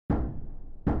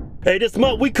Hey, this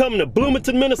month we coming to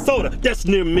Bloomington, Minnesota. That's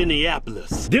near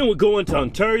Minneapolis. Then we're going to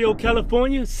Ontario,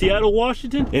 California, Seattle,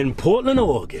 Washington, and Portland,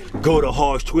 Oregon. Go to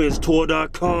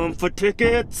HodgetwinsTour.com for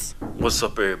tickets. What's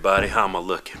up, everybody? How am I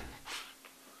looking?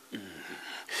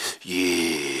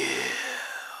 Yeah.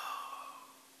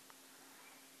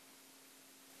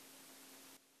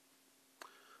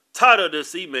 Title of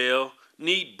this email,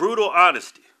 need brutal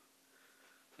honesty.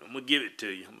 I'm gonna give it to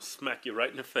you. I'm gonna smack you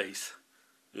right in the face.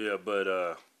 Yeah,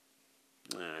 but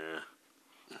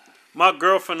my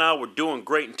girlfriend and I were doing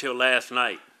great until last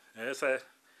night.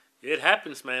 It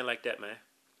happens, man, like that, man.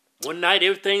 One night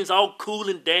everything's all cool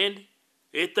and dandy.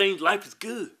 Life is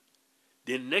good.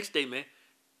 Then the next day, man,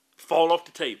 fall off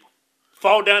the table.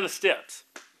 Fall down the steps.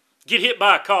 Get hit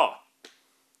by a car.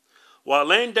 While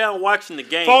laying down watching the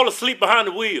game. Fall asleep behind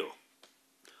the wheel.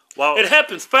 It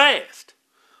happens fast.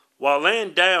 While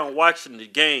laying down watching the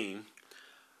game,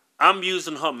 I'm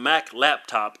using her Mac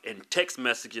laptop and text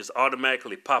messages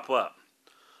automatically pop up.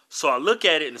 So I look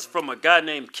at it and it's from a guy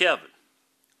named Kevin.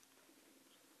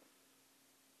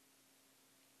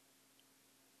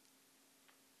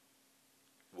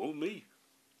 Whoa, me.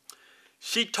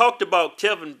 She talked about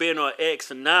Kevin being her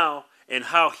ex and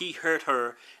how he hurt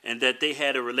her and that they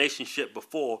had a relationship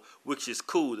before, which is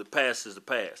cool. The past is the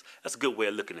past. That's a good way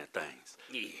of looking at things.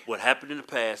 Yeah. What happened in the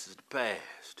past is the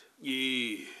past.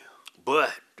 Yeah.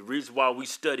 But the reason why we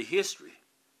study history,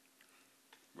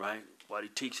 right, why they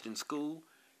teach it in school,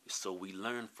 is so we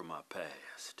learn from our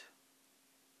past.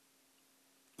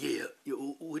 Yeah.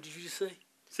 What did you just say?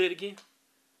 Say it again.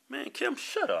 Man, Kim,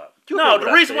 shut up. No,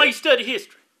 the reason why you study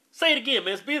history. Say it again,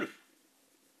 man. It's beautiful.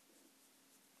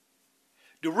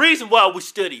 The reason why we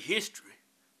study history,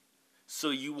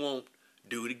 so you won't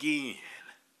do it again.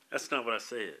 That's not what I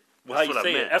said. Well, that's what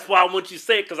I meant. That's why I want you to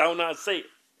say it, because I don't know how to say it.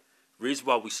 The reason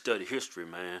why we study history,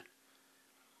 man,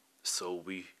 so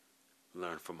we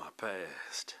learn from our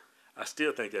past. I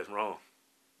still think that's wrong.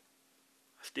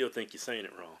 I still think you're saying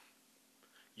it wrong.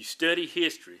 You study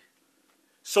history,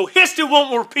 so history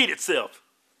won't repeat itself.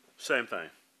 Same thing.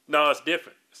 No, it's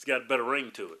different. It's got a better ring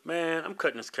to it. Man, I'm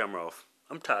cutting this camera off.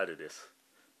 I'm tired of this.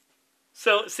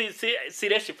 So, see,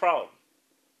 that's your problem.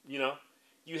 You know?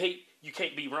 You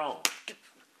can't be wrong. Get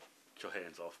your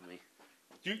hands off of me.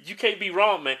 You can't be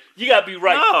wrong, man. You gotta be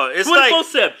right. No, it's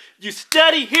 24/7. You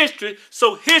study history,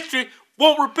 so history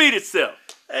won't repeat itself.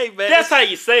 Hey, man. That's how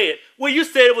you say it. Well, you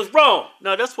said it was wrong.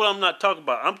 No, that's what I'm not talking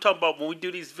about. I'm talking about when we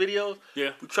do these videos,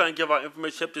 we try and give our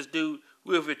information, help this dude,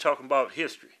 we're over here talking about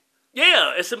history.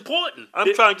 Yeah, it's important.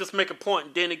 I'm trying to just make a point,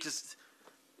 and then it just,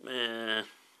 man.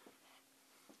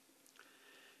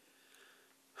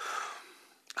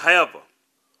 However,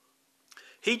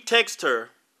 he texts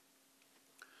her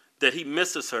that he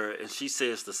misses her, and she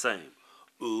says the same.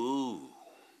 Ooh.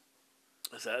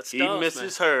 He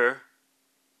misses her,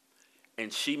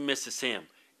 and she misses him.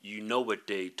 You know what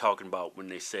they talking about when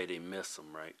they say they miss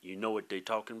him, right? You know what they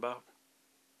talking about?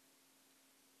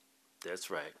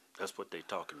 That's right. That's what they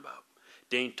talking about.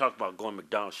 They ain't talking about going to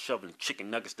McDonald's, shoving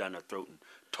chicken nuggets down their throat and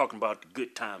talking about the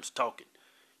good times talking.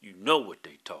 You know what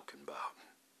they talking about.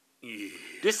 Yeah.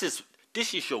 This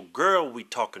is your girl we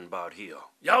talking about here.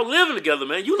 Y'all living together,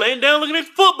 man. You laying down looking at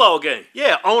the football game.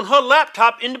 Yeah, on her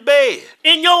laptop in the bed.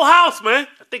 In your house, man.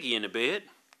 I think he in the bed.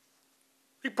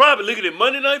 He probably looking at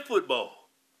Monday Night Football.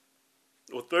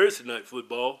 Or Thursday Night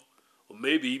Football. Or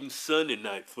maybe even Sunday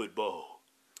Night Football.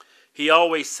 He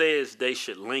always says they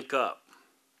should link up.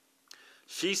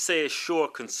 She says sure,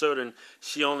 considering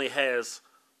she only has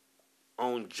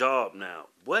on job now.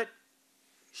 What?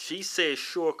 She says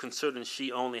sure, considering she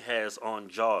only has on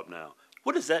job now.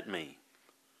 What does that mean?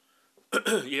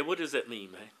 Yeah, what does that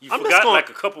mean, man? You forgot like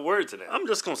a couple words in that. I'm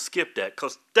just going to skip that,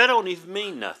 because that don't even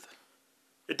mean nothing.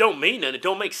 It don't mean nothing. It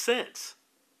don't make sense.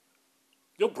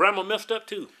 Your grandma messed up,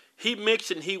 too. He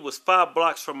mentioned he was 5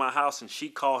 blocks from my house, and she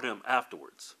called him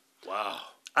afterwards. Wow.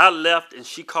 I left, and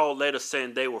she called later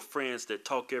saying they were friends that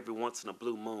talk every once in a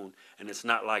blue moon, and it's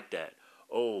not like that.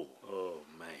 Oh,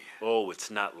 man. Oh,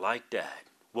 it's not like that.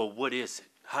 Well, what is it?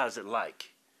 How's it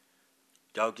like?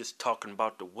 Y'all just talking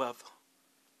about the weather?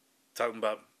 Talking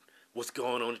about what's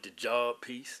going on at the job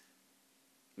piece?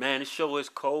 Man, it sure is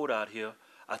cold out here.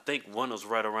 I think winter's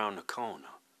right around the corner.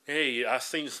 Hey, I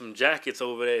seen some jackets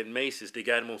over there at Macy's. They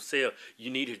got them on sale. You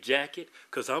need a jacket?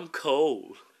 Because I'm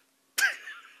cold.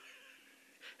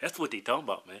 That's what they talking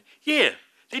about, man. Yeah,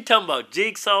 they talking about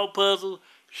jigsaw puzzle,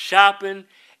 shopping,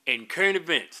 and current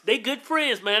events. They good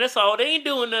friends, man. That's all. They ain't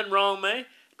doing nothing wrong, man.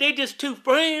 They just two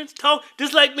friends, talk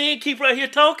just like me and Keith right here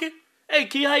talking. Hey,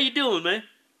 Keith, how you doing, man?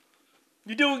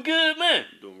 You doing good, man?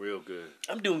 I'm doing real good.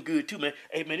 I'm doing good, too, man.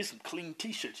 Hey, man, there's some clean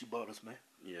T-shirts you bought us, man.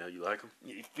 Yeah, you like them?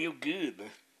 Yeah, you feel good, man.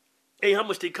 Hey, how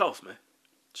much they cost, man?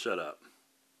 Shut up.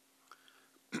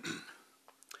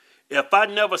 If I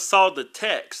never saw the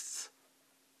texts,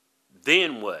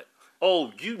 then what?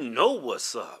 Oh, you know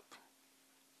what's up.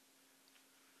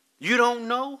 You don't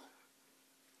know?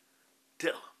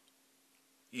 Tell him.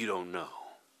 You don't know.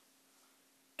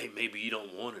 Hey, maybe you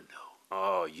don't want to know.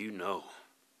 Oh, you know.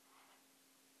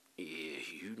 Yeah,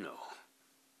 you know.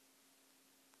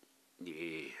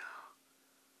 Yeah.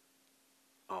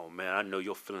 Oh, man, I know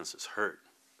your feelings is hurt.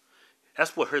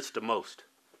 That's what hurts the most.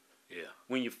 Yeah.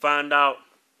 When you find out,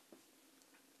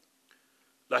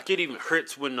 like it even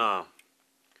hurts when,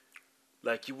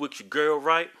 like you with your girl,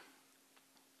 right?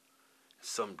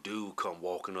 Some dude come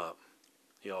walking up.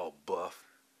 He all buff.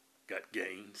 Got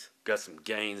gains. Got some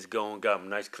gains going. Got him a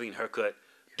nice clean haircut.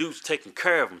 Dude's taking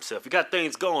care of himself. He got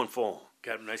things going for him.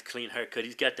 Got him a nice clean haircut.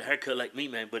 He's got the haircut like me,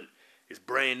 man, but it's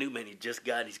brand new, man. He just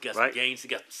got it. He's got some gains. He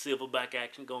got some silverback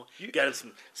action going. Got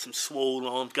him some swole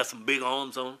arms. Got some big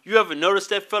arms on him. You ever notice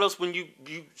that, fellas, when you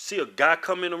see a guy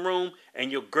come in the room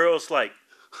and your girl's like,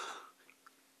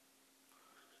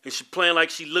 and she playing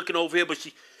like she looking over here, but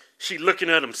she looking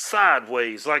at him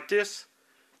sideways like this?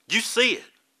 You see it.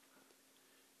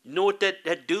 You know what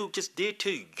that dude just did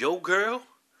to your girl?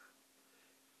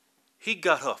 He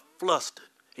got her flustered,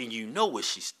 and you know what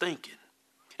she's thinking.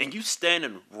 And you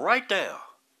standing right there.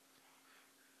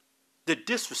 The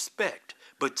disrespect.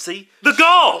 But see, the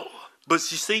gall.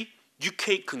 But you see, you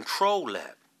can't control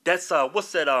that. That's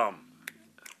what's that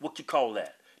what you call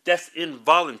that? That's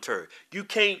involuntary. You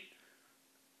can't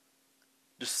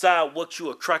decide what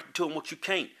you're attracted to and what you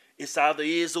can't. It's either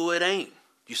is or it ain't.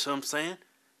 You see what I'm saying?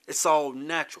 It's all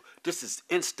natural. This is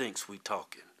instincts we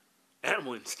talking.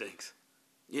 Animal instincts.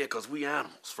 Yeah, because we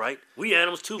animals, right? We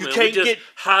animals too, man. You can't we just get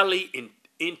highly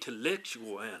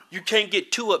intellectual animals. You can't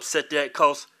get too upset that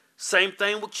because same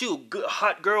thing with you. Good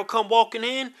hot girl come walking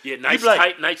in. Yeah,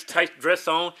 nice tight dress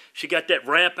on. She got that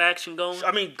ramp action going.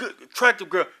 I mean, good attractive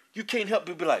girl. You can't help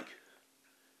but be like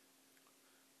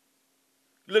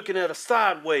looking at her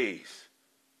sideways.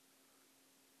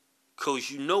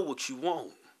 Cause you know what you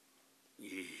want.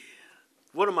 Yeah.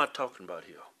 What am I talking about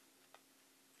here?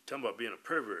 Talking about being a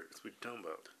pervert. That's what you're talking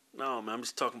about. No, man, I'm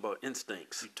just talking about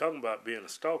instincts. You're talking about being a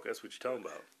stalker. That's what you're talking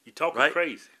about. You're talking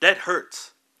crazy. That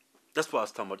hurts. That's what I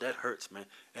was talking about. That hurts, man.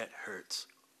 That hurts.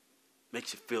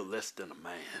 Makes you feel less than a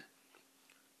man.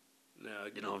 Now,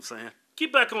 you know what I'm saying?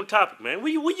 Get back on topic, man.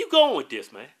 Where you going with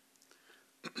this, man?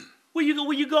 Where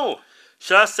you going?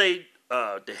 Should I say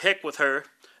the heck with her?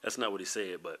 That's not what he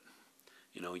said, but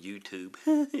you know, YouTube.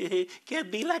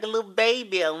 Can't be like a little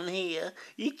baby on here.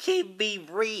 You can't be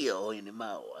real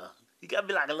anymore. You gotta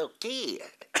be like a little kid.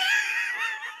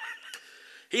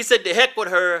 He said the heck with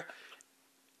her.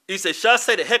 He said, should I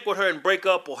say the heck with her and break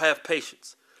up or have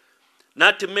patience?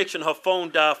 Not to mention her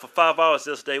phone died for 5 hours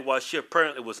yesterday while she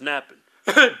apparently was napping.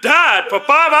 Died for 5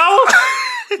 hours?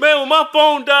 Man, when my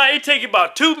phone died, it take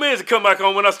about 2 minutes to come back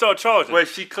on when I start charging. Well,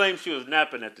 she claimed she was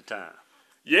napping at the time.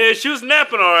 Yeah, she was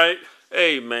napping, all right.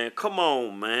 Hey, man, come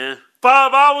on, man.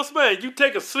 5 hours, man? You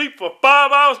take a sleep for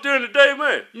 5 hours during the day,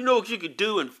 man? You know what you could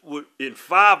do in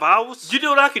 5 hours? You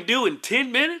know what I can do in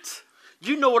 10 minutes?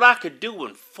 You know what I could do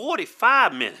in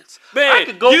 45 minutes? Man, I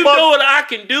could go you know what I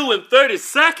can do in 30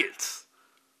 seconds?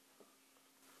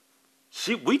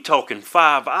 We talking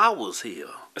 5 hours here.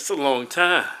 That's a long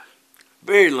time.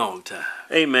 Very long time.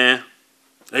 Hey, man,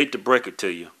 I hate to break it to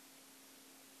you,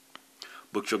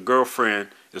 but your girlfriend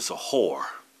is a whore.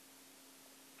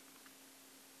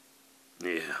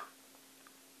 Yeah.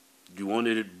 You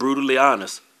wanted it brutally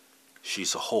honest.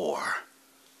 She's a whore.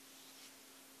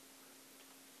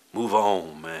 Move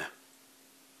on, man.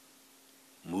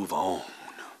 Move on.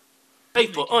 Hey,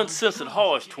 for uncensored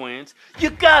Hodgetwins, you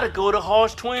gotta go to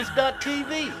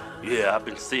Hodgetwins.tv. Yeah, I've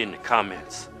been seeing the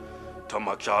comments. Talking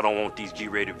about y'all don't want these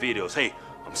G-rated videos. Hey,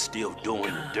 I'm still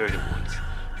doing the dirty ones,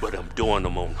 but I'm doing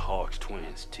them on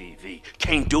Hodgetwins TV.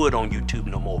 Can't do it on YouTube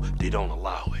no more. They don't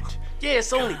allow it. Yeah,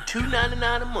 it's only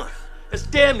 $2.99 a month. It's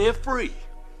damn near free.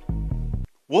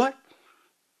 What?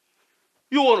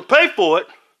 You want to pay for it?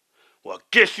 Well, I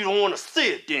guess you don't want to see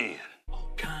it then.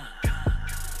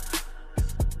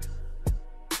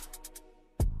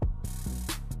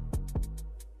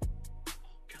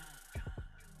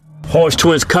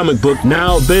 Hodgetwins comic book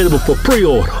now available for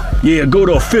pre-order. Yeah, go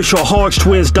to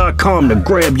officialhodgetwins.com to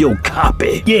grab your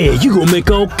copy. Yeah, you gonna make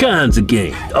all kinds of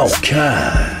games. All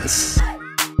kinds.